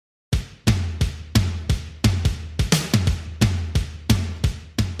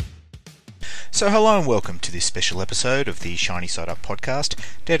So hello and welcome to this special episode of the Shiny Side Up podcast,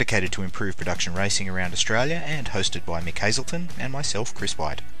 dedicated to improved production racing around Australia and hosted by Mick Hazelton and myself, Chris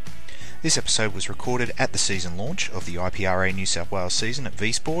White. This episode was recorded at the season launch of the IPRA New South Wales season at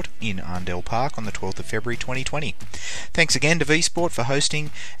V-Sport in Arndell Park on the 12th of February 2020. Thanks again to V-Sport for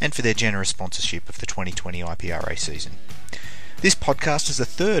hosting and for their generous sponsorship of the 2020 IPRA season. This podcast is the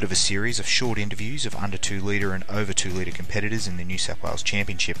third of a series of short interviews of under 2 litre and over 2 litre competitors in the New South Wales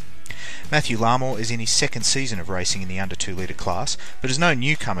Championship. Matthew Larmore is in his second season of racing in the under 2 litre class, but is no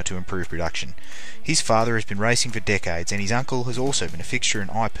newcomer to improved production. His father has been racing for decades, and his uncle has also been a fixture in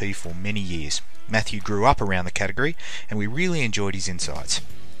IP for many years. Matthew grew up around the category, and we really enjoyed his insights.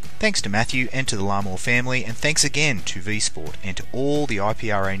 Thanks to Matthew and to the Larmore family, and thanks again to V-Sport and to all the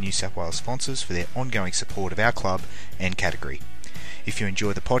IPRA New South Wales sponsors for their ongoing support of our club and category. If you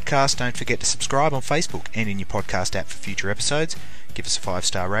enjoy the podcast, don't forget to subscribe on Facebook and in your podcast app for future episodes. Give us a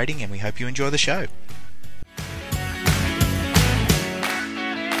 5-star rating, and we hope you enjoy the show.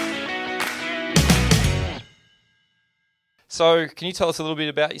 So, can you tell us a little bit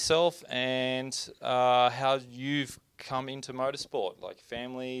about yourself and how you've come into motorsport, like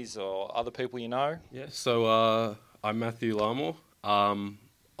families or other people you know? Yeah, so I'm Matthew Larmore.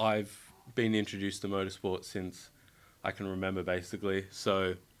 I've been introduced to motorsport since I can remember, basically.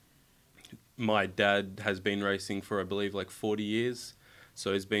 So my dad has been racing for, I believe, like 40 years.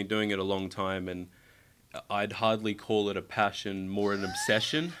 So he's been doing it a long time, and I'd hardly call it a passion, more an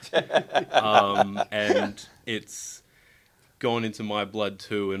obsession. And it's gone into my blood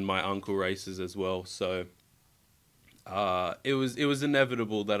too, and my uncle races as well. So it was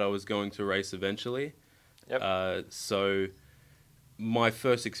inevitable that I was going to race eventually. Yep. So my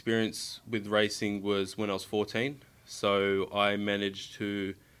first experience with racing was when I was 14. So I managed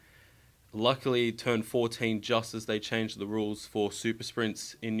to luckily turn 14 just as they changed the rules for super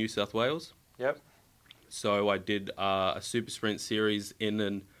sprints in New South Wales. Yep. So I did a super sprint series in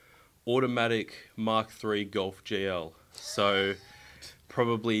an automatic Mark III Golf GL. So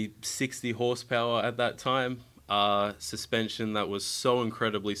probably 60 horsepower at that time. Suspension that was so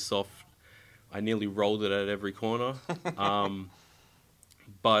incredibly soft, I nearly rolled it at every corner.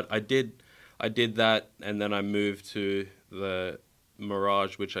 But I did that, and then I moved to the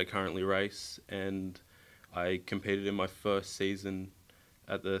Mirage, which I currently race, and I competed in my first season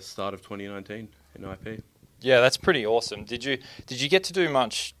at the start of 2019 in IP. Yeah, that's pretty awesome. Did you get to do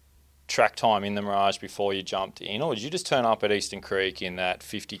much track time in the Mirage before you jumped in, or did you just turn up at Eastern Creek in that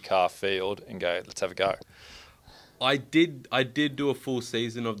 50-car field and go, let's have a go? I did do a full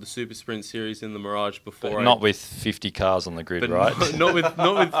season of the Super Sprint series in the Mirage before. But not with 50 cars on the grid, right? Not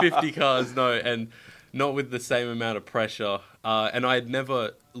with 50 cars, no, and not with the same amount of pressure. And I had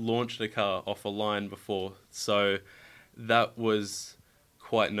never launched a car off a line before, so that was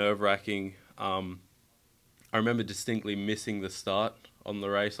quite nerve-wracking. I remember distinctly missing the start on the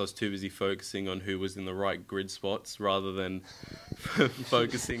race. I was too busy focusing on who was in the right grid spots rather than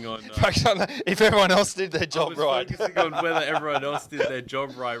focusing on... if everyone else did their job right. Focusing on whether everyone else did their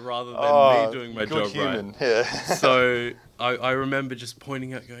job right rather than me doing my job human. right. Yeah. So I remember just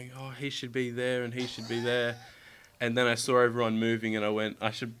pointing out, going, oh, he should be there and he should be there. And then I saw everyone moving and I went,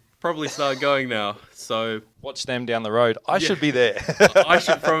 I should probably start going now. So Watch them down the road. I should be there. I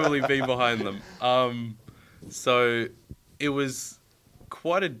should probably be behind them. So it was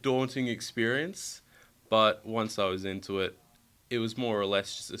quite a daunting experience, but once I was into it, it was more or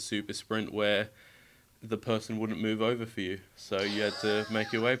less just a super sprint where the person wouldn't move over for you. So you had to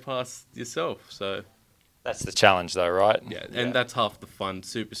make your way past yourself. So That's the challenge though, right? yeah, and that's half the fun.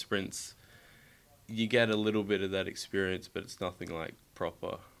 Super sprints, you get a little bit of that experience, but it's nothing like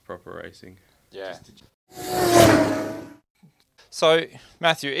proper racing. Yeah. So,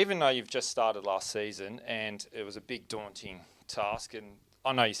 Matthew, even though you've just started last season and it was a big daunting task, and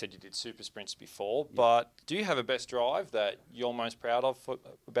I know you said you did super sprints before, but do you have a best drive that you're most proud of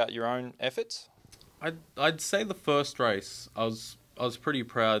about your own efforts? I'd say the first race, I was pretty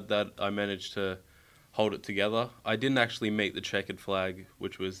proud that I managed to hold it together. I didn't actually meet the checkered flag,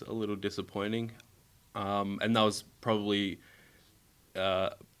 which was a little disappointing, and that was probably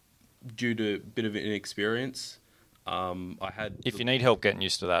due to a bit of inexperience. If you need help getting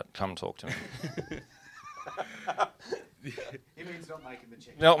used to that, come talk to me. He means not making the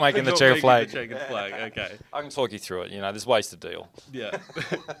check. Not making the checkered flag. The checkered flag, okay. I can talk you through it. There's ways to deal. Yeah.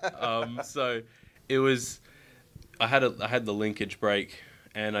 So it was, I had the linkage brake,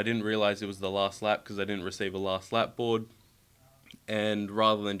 and I didn't realize it was the last lap because I didn't receive a last lap board. And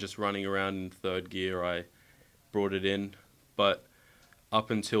rather than just running around in third gear, I brought it in. But up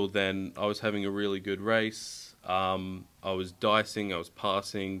until then, I was having a really good race. I was dicing, I was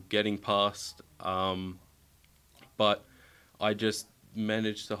passing, getting past, but I just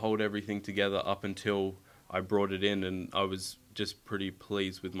managed to hold everything together up until I brought it in, and I was just pretty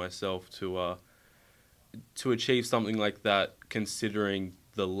pleased with myself to achieve something like that, considering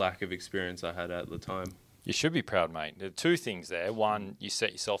the lack of experience I had at the time. You should be proud, mate. There are two things there. One, you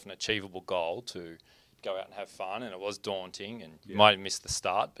set yourself an achievable goal to go out and have fun, and it was daunting, and you might have missed the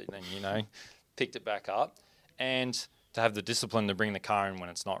start, but then, picked it back up. And to have the discipline to bring the car in when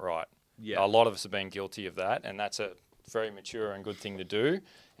it's not right. Yeah. A lot of us have been guilty of that, and that's a very mature and good thing to do.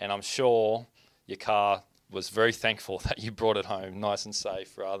 And I'm sure your car was very thankful that you brought it home nice and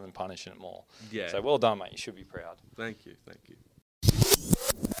safe rather than punishing it more. Yeah. So well done, mate. You should be proud. Thank you.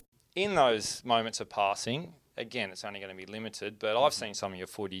 In those moments of passing, again, it's only going to be limited, but I've seen some of your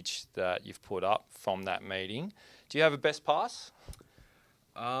footage that you've put up from that meeting. Do you have a best pass?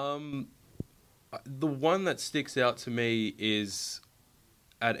 The one that sticks out to me is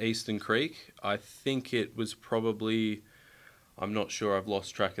at Eastern Creek. I think it was probably, I'm not sure, I've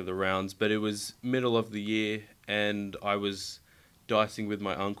lost track of the rounds, but it was middle of the year and I was dicing with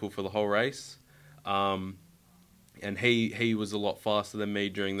my uncle for the whole race. And he was a lot faster than me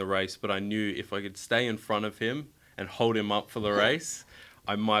during the race, but I knew if I could stay in front of him and hold him up for the race,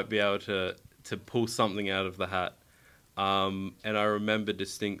 I might be able to pull something out of the hat. And I remember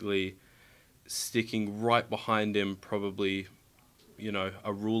distinctly sticking right behind him, probably,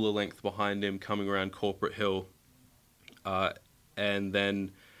 a ruler length behind him, coming around Corporate Hill, and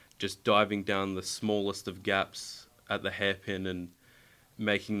then just diving down the smallest of gaps at the hairpin and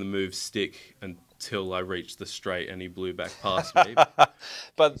making the move stick until I reached the straight and he blew back past me.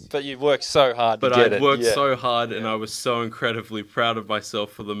 But you worked so hard to But get I it. worked so hard and I was so incredibly proud of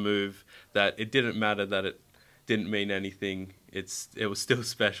myself for the move that it didn't matter that it didn't mean anything. It was still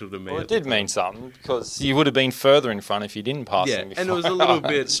special to me. Well, it did mean something because you would have been further in front if you didn't pass him before. And it was a little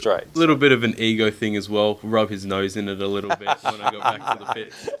bit straight. Little bit of an ego thing as well. Rub his nose in it a little bit when I got back to the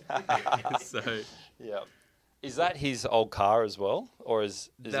pit. So yeah, is that his old car as well, or is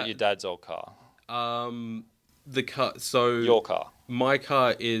it your dad's old car? The car. So your car. My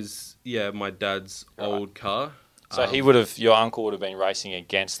car is my dad's old car. So your uncle would have been racing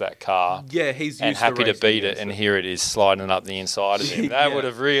against that car. Yeah, he's used and happy to beat it, and here it is sliding up the inside of him. That would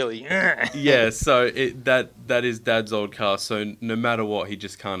have really. Yeah, so that is Dad's old car. So no matter what, he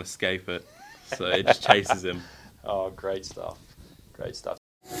just can't escape it. So it just chases him. Oh, great stuff! Great stuff.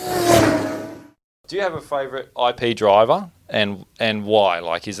 Do you have a favourite IP driver, and why?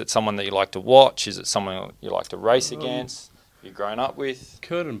 Like, is it someone that you like to watch? Is it someone you like to race against? You've grown up with?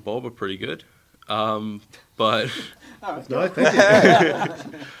 Kurt and Bob are pretty good. But no, thank you.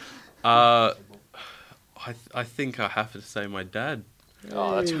 I think I have to say my dad.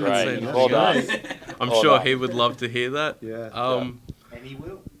 Oh, that's I'd great. say Well done. I'm Well sure done. he would love to hear that. Yeah. And he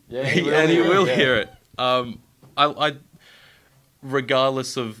will. Yeah, And he will hear it. I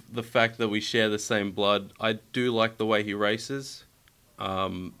regardless of the fact that we share the same blood, I do like the way he races.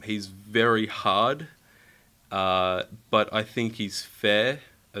 He's very hard, but I think he's fair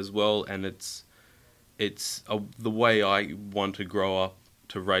as well, and it's the way I want to grow up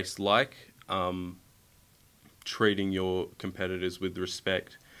to race like, treating your competitors with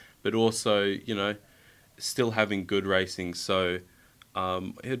respect, but also, still having good racing. So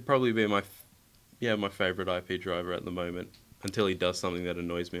he'd probably be my favourite IP driver at the moment, until he does something that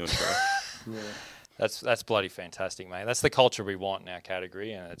annoys me on track. That's bloody fantastic, mate. That's the culture we want in our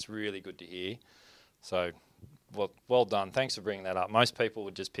category, and it's really good to hear. So, well done. Thanks for bringing that up. Most people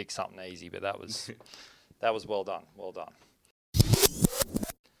would just pick something easy, but that was well done. Well done.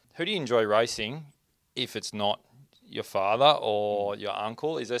 Who do you enjoy racing if it's not your father or your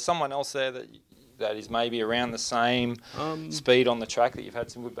uncle? Is there someone else there that is maybe around the same speed on the track that you've had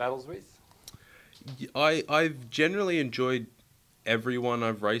some good battles with? I've generally enjoyed everyone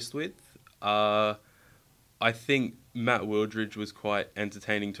I've raced with. I think Matt Wildridge was quite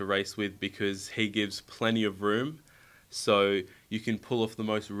entertaining to race with because he gives plenty of room. So you can pull off the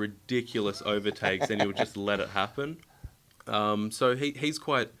most ridiculous overtakes and he'll just let it happen. So he's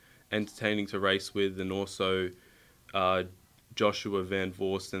quite entertaining to race with. And also Joshua Van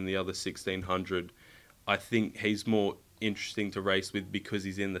Voorst and the other 1600. I think he's more interesting to race with because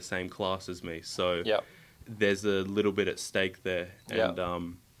he's in the same class as me. So there's a little bit at stake there.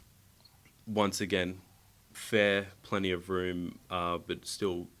 And once again, fair, plenty of room, but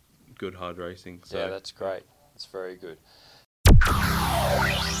still good hard racing. So. Yeah, that's great. That's very good.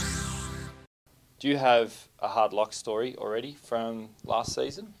 Do you have a hard luck story already from last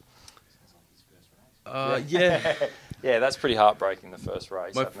season? Yeah. Yeah, that's pretty heartbreaking, the first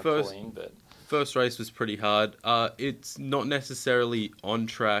race. My having to pull in, but First race was pretty hard. It's not necessarily on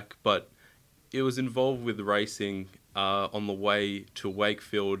track, but it was involved with racing. On the way to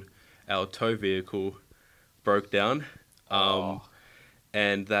Wakefield, our tow vehicle broke down.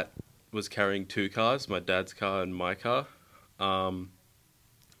 And that was carrying 2 cars, my dad's car and my car. And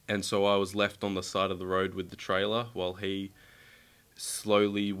so I was left on the side of the road with the trailer while he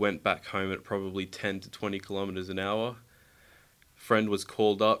slowly went back home at probably 10 to 20 kilometers an hour. Friend was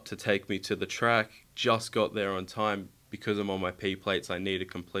called up to take me to the track. Just got there on time. Because I'm on my P plates, I need to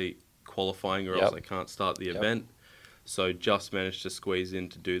complete qualifying or else I can't start the event. So just managed to squeeze in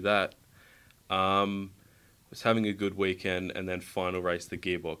to do that. Was having a good weekend, and then final race, the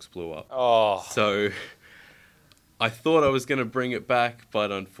gearbox blew up. So I thought I was going to bring it back,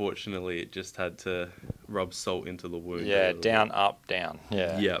 but unfortunately it just had to rub salt into the wound. Yeah, down, up, down.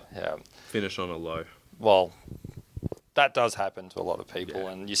 Yeah. Finish on a low. Well, that does happen to a lot of people,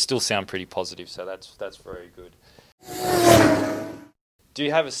 and you still sound pretty positive, so that's very good. Do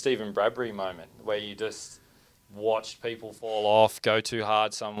you have a Stephen Bradbury moment where you just watched people fall off, go too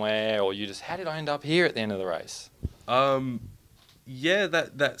hard somewhere, or you just, how did I end up here at the end of the race? Yeah,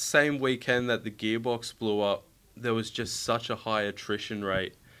 that same weekend that the gearbox blew up, there was just such a high attrition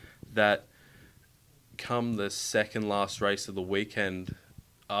rate that come the second last race of the weekend,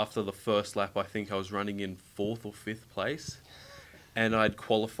 after the first lap, I think I was running in 4th or 5th place, and I'd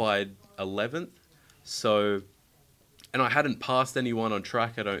qualified 11th. So, and I hadn't passed anyone on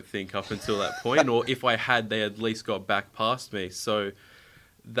track, I don't think, up until that point, or if I had, they at least got back past me. So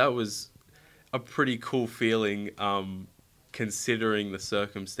that was a pretty cool feeling, considering the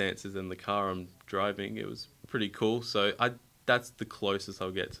circumstances and the car I'm driving. It was pretty cool. So that's the closest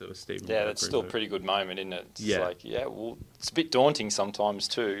I'll get to a Stephen Bradbury that's still moment. a pretty good moment, isn't it? It's Yeah. well, it's a bit daunting sometimes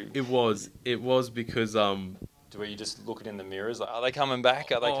too. It was because Where you just look in the mirrors, like, are they coming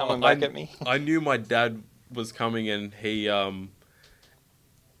back? Are they coming back at me? I knew my dad was coming, and he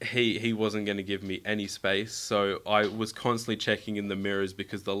wasn't going to give me any space, so I was constantly checking in the mirrors,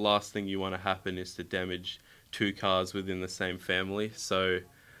 because the last thing you want to happen is to damage 2 cars within the same family. So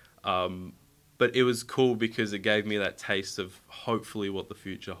but it was cool because it gave me that taste of hopefully what the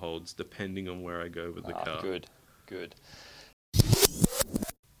future holds, depending on where I go with the car. Good.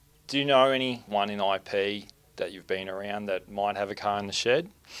 Do you know anyone in IP that you've been around that might have a car in the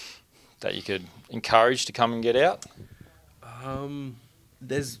shed that you could encourage to come and get out?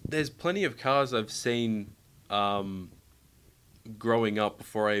 There's plenty of cars I've seen growing up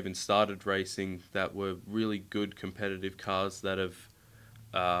before I even started racing that were really good competitive cars that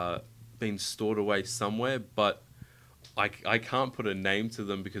have been stored away somewhere, but I can't put a name to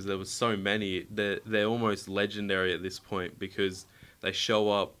them because there was so many. They're almost legendary at this point because they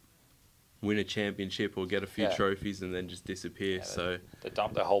show up, win a championship or get a few trophies and then just disappear. So they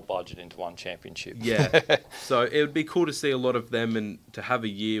dump their whole budget into one championship. Yeah. So it would be cool to see a lot of them, and to have a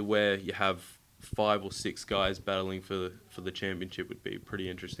year where you have 5 or 6 guys battling for the championship would be pretty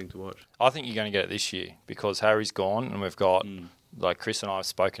interesting to watch. I think you're going to get it this year because Harry's gone, and we've got, like Chris and I have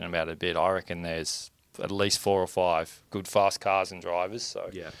spoken about it a bit, I reckon there's at least 4 or 5 good fast cars and drivers. So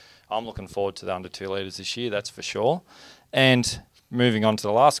I'm looking forward to the under 2 litres this year, that's for sure. And moving on to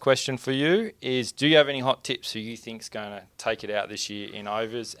the last question for you is, do you have any hot tips who you think's going to take it out this year in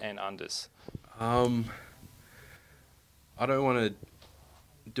overs and unders? I don't want to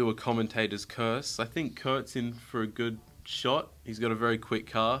do a commentator's curse. I think Kurt's in for a good shot. He's got a very quick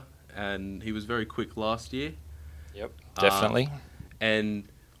car, and he was very quick last year. Yep, definitely. And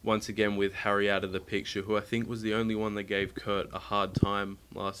once again, with Harry out of the picture, who I think was the only one that gave Kurt a hard time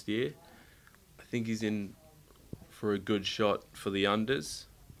last year, I think he's in for a good shot for the unders.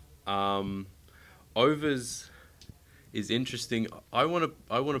 Overs is interesting. I want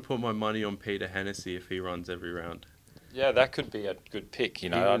to put my money on Peter Hennessy if he runs every round. Yeah, that could be a good pick. I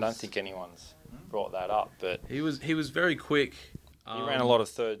don't think anyone's brought that up, but he was very quick. He ran a lot of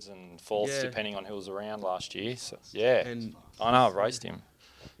thirds and fourths depending on who was around last year. So and I know I've raced him.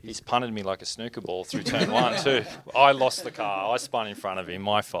 He's punted me like a snooker ball through turn 1 too. I lost the car. I spun in front of him.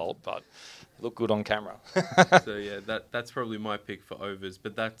 My fault, but it looked good on camera. So yeah, that's probably my pick for overs,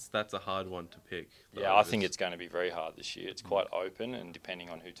 but that's a hard one to pick. Yeah, overs. I think it's going to be very hard this year. It's quite open, and depending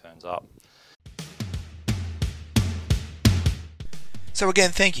on who turns up. So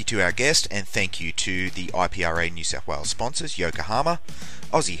again, thank you to our guest, and thank you to the IPRA New South Wales sponsors, Yokohama,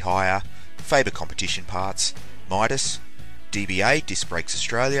 Aussie Hire, Faber Competition Parts, Midas, DBA Disc Brakes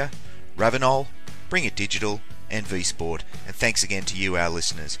Australia, Ravenol, Bring It Digital, and V-Sport. And thanks again to you, our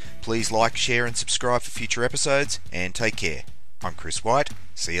listeners. Please like, share and subscribe for future episodes, and take care. I'm Chris White.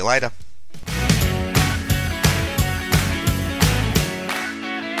 See you later.